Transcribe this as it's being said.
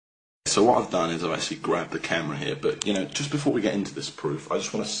so what I've done is I've actually grabbed the camera here, but just before we get into this proof, I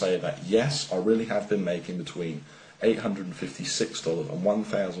just want to say that yes, I really have been making between $856 and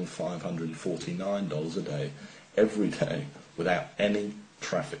 $1,549 a day, every day, without any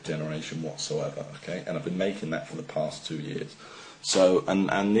traffic generation whatsoever, okay? And I've been making that for the past 2 years. So,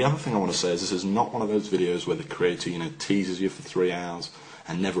 and the other thing I want to say is this is not one of those videos where the creator, teases you for 3 hours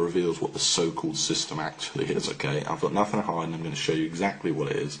and never reveals what the so-called system actually is, okay? I've got nothing to hide, and I'm going to show you exactly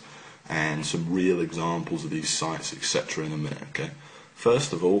what it is and some real examples of these sites, etc. in a minute, okay?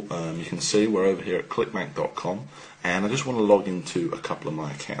 First of all, you can see we're over here at clickbank.com, and I just want to log into a couple of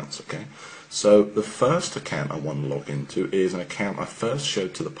my accounts, okay? So the first account I want to log into is an account I first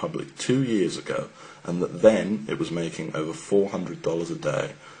showed to the public 2 years ago, and that then it was making over $400 a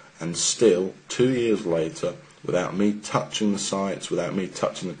day, and still 2 years later, without me touching the sites, without me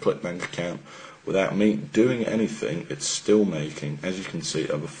touching the ClickBank account, without me doing anything, it's still making, as you can see,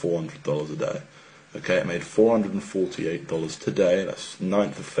 over $400 a day. Okay, it made $448 today, that's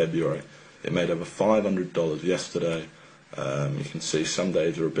 9th of February. It made over $500 yesterday. You can see some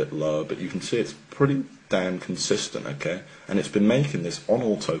days are a bit lower, but you can see it's pretty damn consistent, okay? And it's been making this on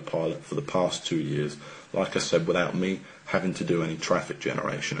autopilot for the past 2 years, like I said, without me having to do any traffic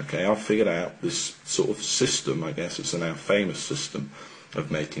generation, okay? I've figured out this sort of system, I guess it's a now famous system of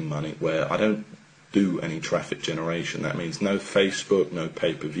making money, where I don't do any traffic generation. That means no Facebook, no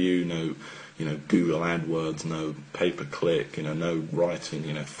pay-per-view, no Google AdWords, no pay-per-click, no writing,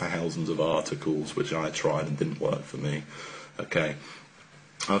 thousands of articles, which I tried and didn't work for me. Okay,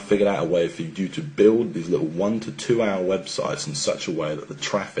 I've figured out a way for you to build these little 1 to 2 hour websites in such a way that the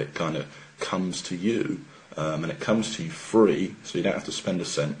traffic kind of comes to you, and it comes to you free, so you don't have to spend a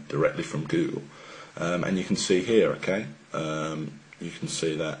cent directly from Google. And you can see here, okay, you can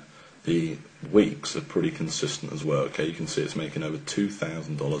see that the weeks are pretty consistent as well, okay? You can see it's making over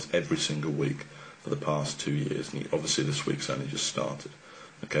 $2,000 every single week for the past 2 years, and obviously this week's only just started,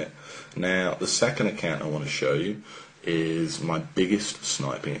 okay? Now, the second account I want to show you is my biggest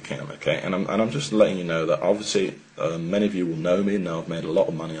sniping account, okay? And I'm just letting you know that obviously many of you will know me and know I've made a lot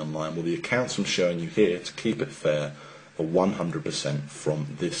of money online. Well, the accounts I'm showing you here, to keep it fair, are 100%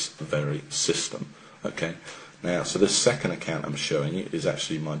 from this very system, okay? Now, so this second account I'm showing you is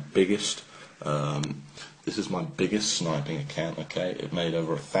actually my biggest, this is my biggest sniping account, okay? It made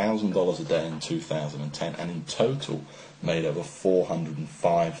over $1,000 a day in 2010, and in total made over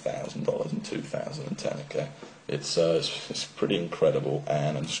 $405,000 in 2010, okay? It's pretty incredible,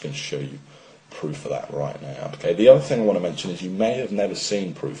 and I'm just going to show you proof of that right now, okay? The other thing I want to mention is you may have never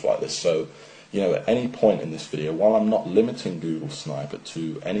seen proof like this, so, at any point in this video, while I'm not limiting Google Sniper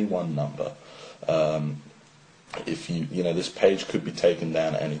to any one number, if this page could be taken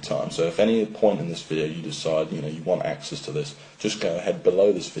down at any time. So if any point in this video you decide, you want access to this, just go ahead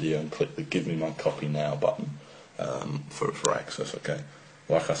below this video and click the Give Me My Copy Now button for access, okay?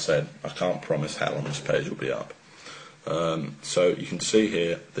 Like I said, I can't promise how long this page will be up. So you can see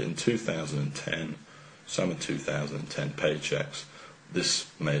here that in 2010, summer 2010 paychecks, this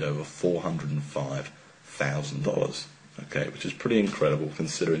made over $405,000. Okay, which is pretty incredible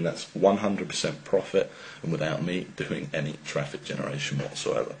considering that's 100% profit and without me doing any traffic generation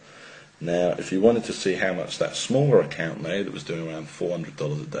whatsoever. Now, if you wanted to see how much that smaller account made, that was doing around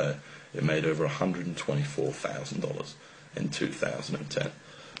 $400 a day, it made over $124,000 in 2010.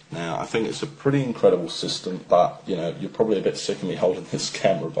 Now, I think it's a pretty incredible system, but you're probably a bit sick of me holding this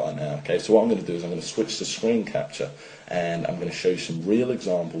camera by now. Okay, so what I'm going to do is I'm going to switch to screen capture, and I'm going to show you some real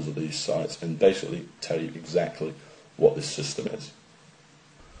examples of these sites and basically tell you exactly what this system is.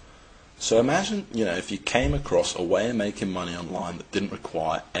 So imagine, if you came across a way of making money online that didn't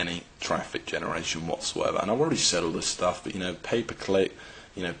require any traffic generation whatsoever. And I've already said all this stuff, but pay-per-click,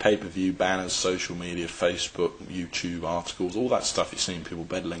 pay-per-view, banners, social media, Facebook, YouTube, articles, all that stuff you've seen people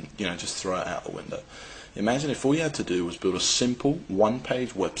peddling, just throw it out the window. Imagine if all you had to do was build a simple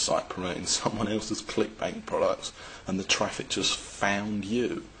one-page website promoting someone else's ClickBank products, and the traffic just found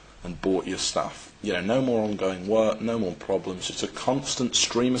you and bought your stuff. No more ongoing work, no more problems, just a constant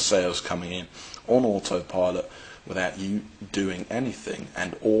stream of sales coming in on autopilot without you doing anything,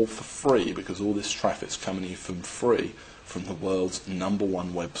 and all for free, because all this traffic's coming to you from free from the world's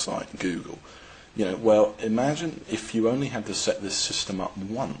 #1 website, Google. Well, imagine if you only had to set this system up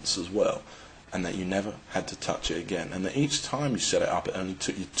once as well, and that you never had to touch it again, and that each time you set it up it only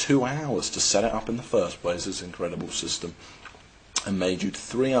took you 2 hours to set it up in the first place, this incredible system, and made you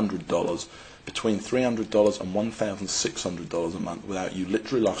 $300, between $300 and $1,600 a month without you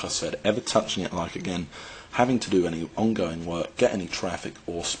literally, like I said, ever touching it like again, having to do any ongoing work, get any traffic,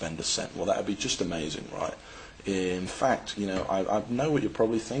 or spend a cent. Well, that would be just amazing, right? In fact, I know what you're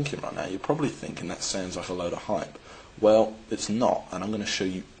probably thinking right now. You're probably thinking that sounds like a load of hype. Well, it's not, and I'm going to show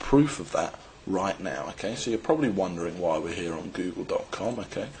you proof of that right now, okay? So you're probably wondering why we're here on Google.com,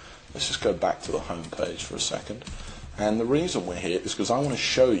 okay? Let's just go back to the home page for a second. And the reason we're here is because I want to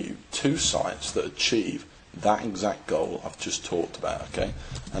show you two sites that achieve that exact goal I've just talked about, okay?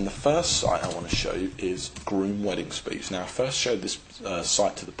 And the first site I want to show you is Groom Wedding Speech. Now, I first showed this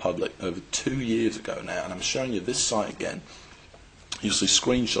site to the public over 2 years ago now, and I'm showing you this site again. You'll see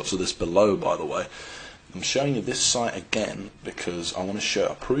screenshots of this below, by the way. I'm showing you this site again because I want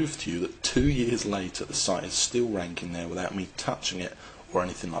to prove to you that 2 years later the site is still ranking there without me touching it or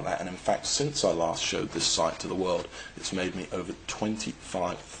anything like that. And in fact, since I last showed this site to the world, it's made me over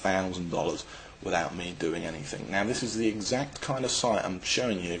 $25,000 without me doing anything. Now, this is the exact kind of site I'm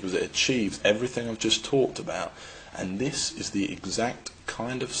showing you because it achieves everything I've just talked about, and this is the exact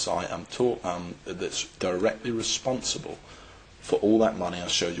kind of site that's directly responsible for all that money I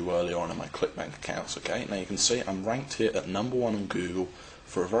showed you earlier on in my ClickBank accounts. Okay, now you can see I'm ranked here at #1 on Google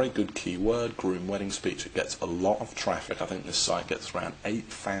for a very good keyword, Groom Wedding Speech. It gets a lot of traffic. I think this site gets around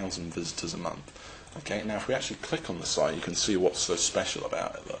 8,000 visitors a month. Okay, now if we actually click on the site, you can see what's so special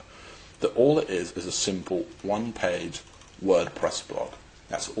about it though. That all it is a simple one-page WordPress blog.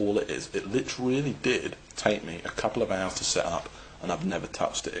 That's all it is. It literally did take me a couple of hours to set up, and I've never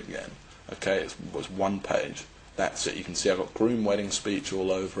touched it again. Okay, it was one page. That's it. You can see I've got Groom Wedding Speech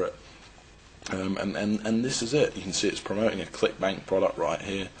all over it. And this is it. You can see it's promoting a ClickBank product right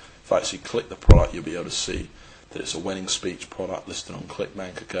here. If I actually click the product, you'll be able to see that it's a wedding speech product listed on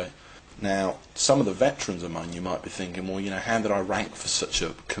ClickBank, okay? Now, some of the veterans among you might be thinking, well, how did I rank for such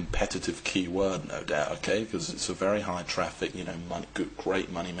a competitive keyword? No doubt, okay? Because it's a very high traffic,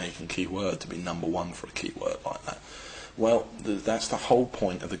 great money-making keyword to be #1 for a keyword like that. Well, that's the whole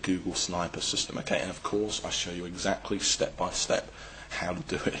point of the Google Sniper system, okay? And of course, I show you exactly step by step how to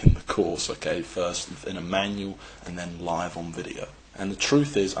do it in the course, okay? First in a manual and then live on video. And the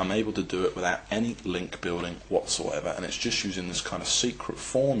truth is, I'm able to do it without any link building whatsoever, and it's just using this kind of secret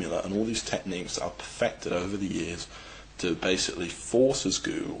formula and all these techniques that I've perfected over the years to basically forces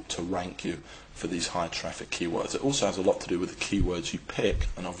Google to rank you for these high traffic keywords. It also has a lot to do with the keywords you pick,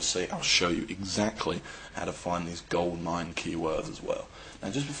 and obviously I'll show you exactly how to find these gold mine keywords as well.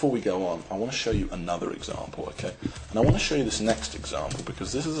 Now, just before we go on, I want to show you another example, okay? And I want to show you this next example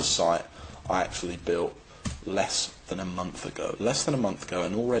because this is a site I actually built less than a month ago,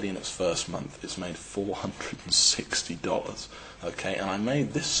 and already in its first month it's made $460, okay? And I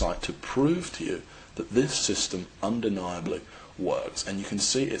made this site to prove to you that this system undeniably works, and you can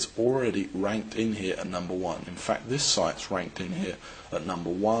see it's already ranked in here at #1. In fact, this site's ranked in here at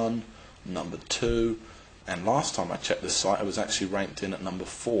 #1, #2, and last time I checked this site it was actually ranked in at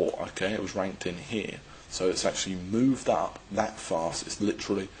 #4, okay? It was ranked in here, so it's actually moved up that fast. It's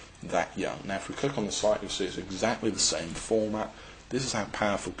literally that young. Now, if we click on the site, you'll see it's exactly the same format. This is how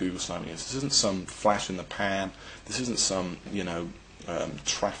powerful Google Sniping is. This isn't some flash in the pan. This isn't some,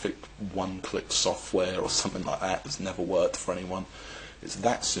 traffic one-click software or something like that that's never worked for anyone. It's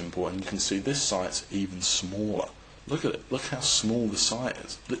that simple, and you can see this site's even smaller. Look at it. Look how small the site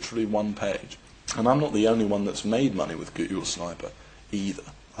is. Literally one page. And I'm not the only one that's made money with Google Sniper either.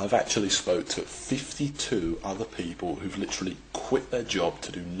 I've actually spoke to 52 other people who've literally quit their job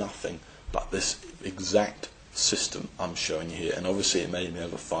to do nothing but this exact system I'm showing you here, and obviously it made me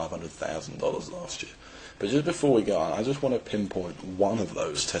over $500,000 last year. But just before we go on, I just want to pinpoint one of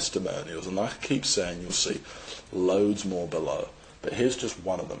those testimonials, and like I keep saying, you'll see loads more below. But here's just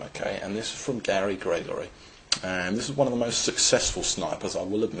one of them, okay? And this is from Gary Gregory, and this is one of the most successful snipers, I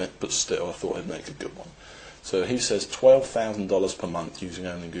will admit, but still I thought I'd make a good one. So he says $12,000 per month using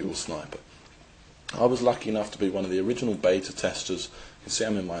only Google Sniper. I was lucky enough to be one of the original beta testers. You can see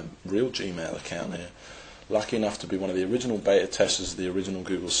I'm in my real Gmail account here. Lucky enough to be one of the original beta testers of the original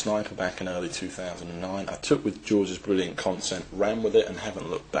Google Sniper back in early 2009. I took with George's brilliant content, ran with it, and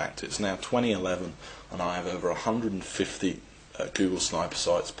haven't looked back. It's now 2011, and I have over 150 Google Sniper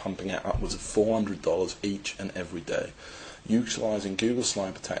sites pumping out upwards of $400 each and every day. Utilising Google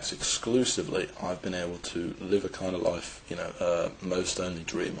Sniper attacks exclusively, I've been able to live a kind of life, most only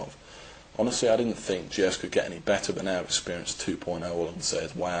dream of. Honestly, I didn't think GS could get any better, but now I've experienced 2.0, all I can say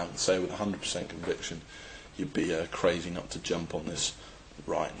is wow, and say with 100% conviction, you'd be crazy not to jump on this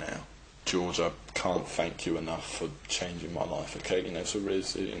right now. George, I can't thank you enough for changing my life, okay? So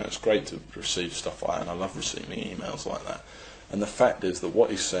it's great to receive stuff like that, and I love receiving emails like that. And the fact is that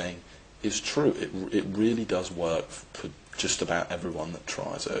what he's saying is true. It really does work for just about everyone that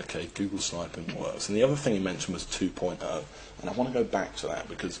tries it. Okay, Google sniping works. And the other thing he mentioned was 2.0, and I want to go back to that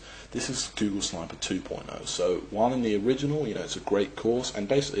because this is Google Sniper 2.0. So while in the original, it's a great course, and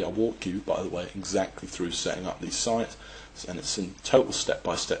basically I walk you, by the way, exactly through setting up these sites, and it's in total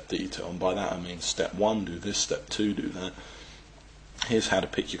step-by-step detail. And by that I mean step 1, do this, step 2, do that. Here's how to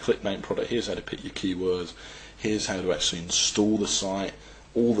pick your clickbait product, here's how to pick your keywords, here's how to actually install the site,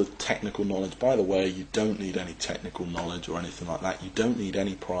 all the technical knowledge. By the way, you don't need any technical knowledge or anything like that. You don't need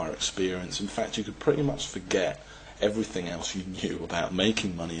any prior experience. In fact, you could pretty much forget everything else you knew about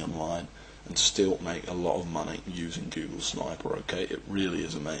making money online and still make a lot of money using Google Sniper. Okay, it really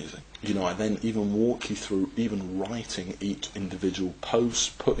is amazing. I then even walk you through even writing each individual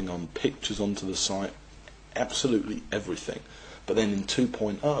post, putting on pictures onto the site, absolutely everything. But then in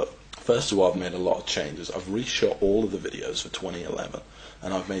 2.0, first of all, I've made a lot of changes. I've reshot all of the videos for 2011,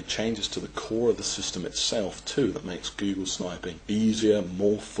 and I've made changes to the core of the system itself too that makes Google sniping easier,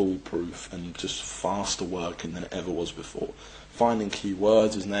 more foolproof, and just faster working than it ever was before. Finding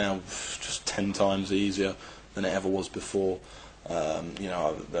keywords is now just 10 times easier than it ever was before.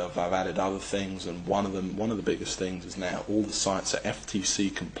 I've added other things, and one of the biggest things is now all the sites are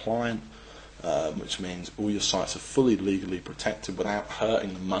FTC compliant. Which means all your sites are fully legally protected without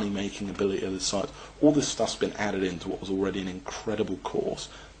hurting the money-making ability of the site. All this stuff's been added into what was already an incredible course,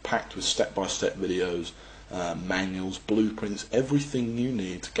 packed with step-by-step videos, manuals, blueprints, everything you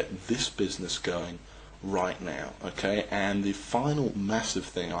need to get this business going right now. Okay, and the final massive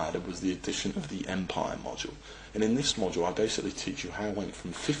thing I added was the addition of the Empire module. And in this module, I basically teach you how I went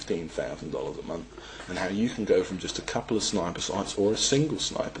from $15,000 a month and how you can go from just a couple of sniper sites or a single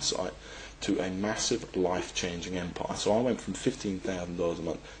sniper site to a massive life-changing empire. So I went from $15,000 a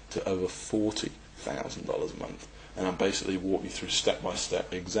month to over $40,000 a month, and I basically walk you through step by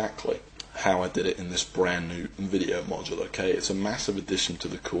step exactly how I did it in this brand new video module. Okay, it's a massive addition to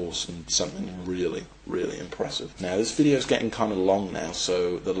the course and something really, really impressive. Now this video is getting kind of long now,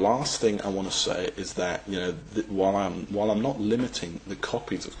 so the last thing I want to say is that while I'm not limiting the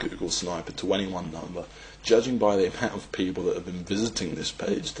copies of Google Sniper to any one number, judging by the amount of people that have been visiting this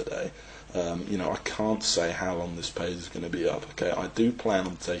page today, I can't say how long this page is going to be up. Okay, I do plan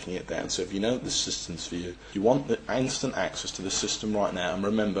on taking it down. So if you know the system's for you, you want the instant access to the system right now. And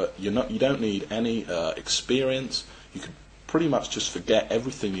remember, you don't need any experience. You could pretty much just forget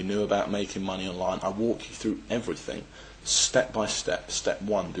everything you knew about making money online. I walk you through everything, step by step. Step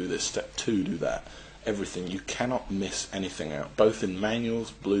 1, do this. Step 2, do that. Everything. You cannot miss anything out, both in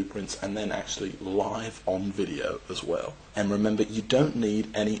manuals, blueprints, and then actually live on video as well. And remember, you don't need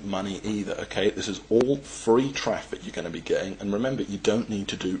any money either. Okay, this is all free traffic you're going to be getting, and remember, you don't need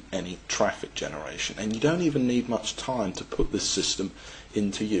to do any traffic generation, and you don't even need much time to put this system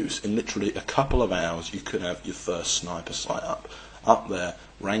into use. In literally a couple of hours, you could have your first sniper site up there,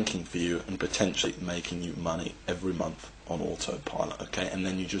 ranking for you, and potentially making you money every month on autopilot. Okay, and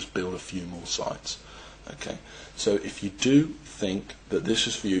then you just build a few more sites. Okay, so if you do think that this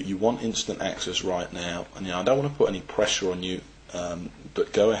is for you, you want instant access right now, and I don't want to put any pressure on you,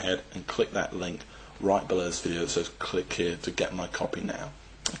 but go ahead and click that link right below this video that says click here to get my copy now.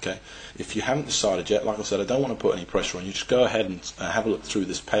 Okay, if you haven't decided yet, like I said, I don't want to put any pressure on you. Just go ahead and have a look through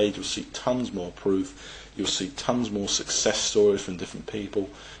this page. You'll see tons more proof. You'll see tons more success stories from different people.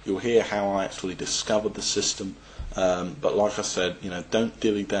 You'll hear how I actually discovered the system. But like I said, don't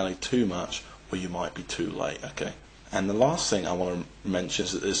dilly-dally too much, or you might be too late. Okay. And the last thing I want to mention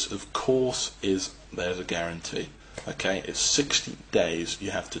is that this, of course, there's a guarantee. Okay, it's 60 days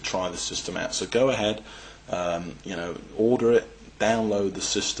you have to try the system out. So go ahead, order it, download the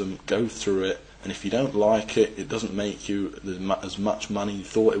system, go through it, and if you don't like it, it doesn't make you as much money you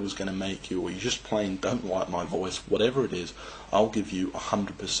thought it was going to make you, or you just plain don't like my voice, whatever it is, I'll give you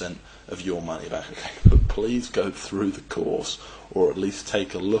 100% of your money back. Okay, but please go through the course, or at least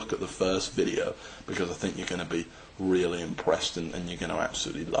take a look at the first video, because I think you're going to be really impressed and you're going to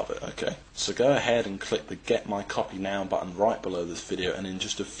absolutely love it. Okay, so go ahead and click the Get My Copy Now button right below this video, and in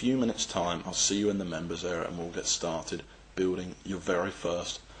just a few minutes time I'll see you in the members area and we'll get started building your very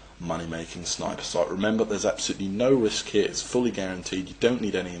first money-making sniper site. Remember, there's absolutely no risk here. It's fully guaranteed. You don't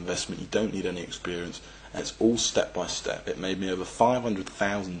need any investment, you don't need any experience, and it's all step by step. It made me over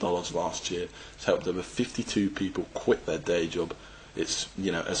 $500,000 last year. It's helped over 52 people quit their day job. It's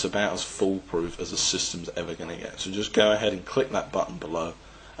it's about as foolproof as the system's ever going to get. So just go ahead and click that button below,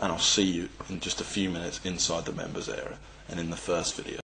 and I'll see you in just a few minutes inside the members area and in the first video.